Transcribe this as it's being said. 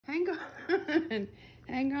Hang on.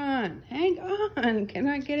 Hang on. Hang on. Can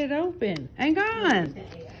I get it open? Hang on.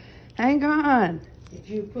 Hang on. Did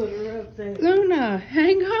you put her up there? Luna,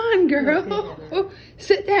 hang on, girl. Oh,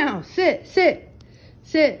 sit down. Sit.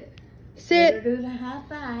 Better do the high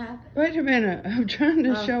five. Wait a minute. I'm trying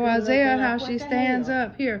to show Isaiah how she stands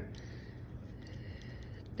up. Here.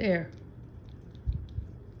 There.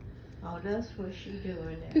 Oh, that's what she's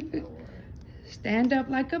doing that for. Stand up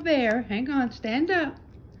like a bear. Hang on. Stand up.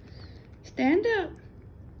 Stand up.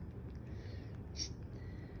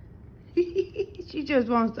 She just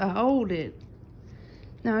wants to hold it.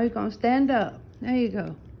 Now you're going to stand up. There you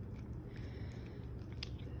go.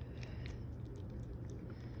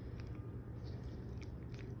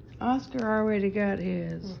 Oscar already got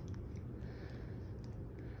his.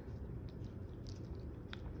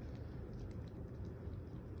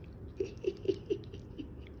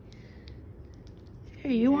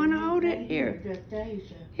 Here, you want to hold it? Here.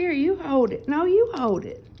 Here, you hold it. No, you hold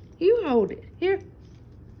it. You hold it. Here.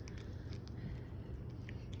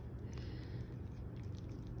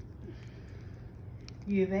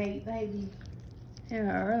 You've ate, baby?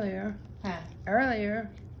 Yeah, earlier. Huh? Earlier.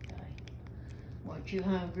 What, you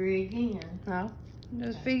hungry again? No,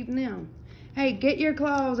 just feeding them. Hey, get your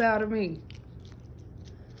claws out of me.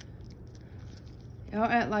 Y'all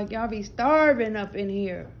act like y'all be starving up in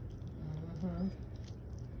here.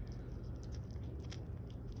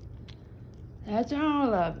 That's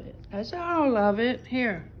all of it. That's all of it.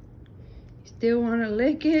 Here. You still want to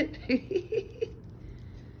lick it?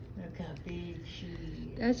 Look how big she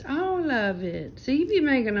is. That's all of it. See, you be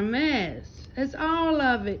making a mess. That's all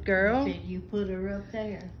of it, girl. You said you put her up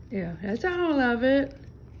there. Yeah, that's all of it.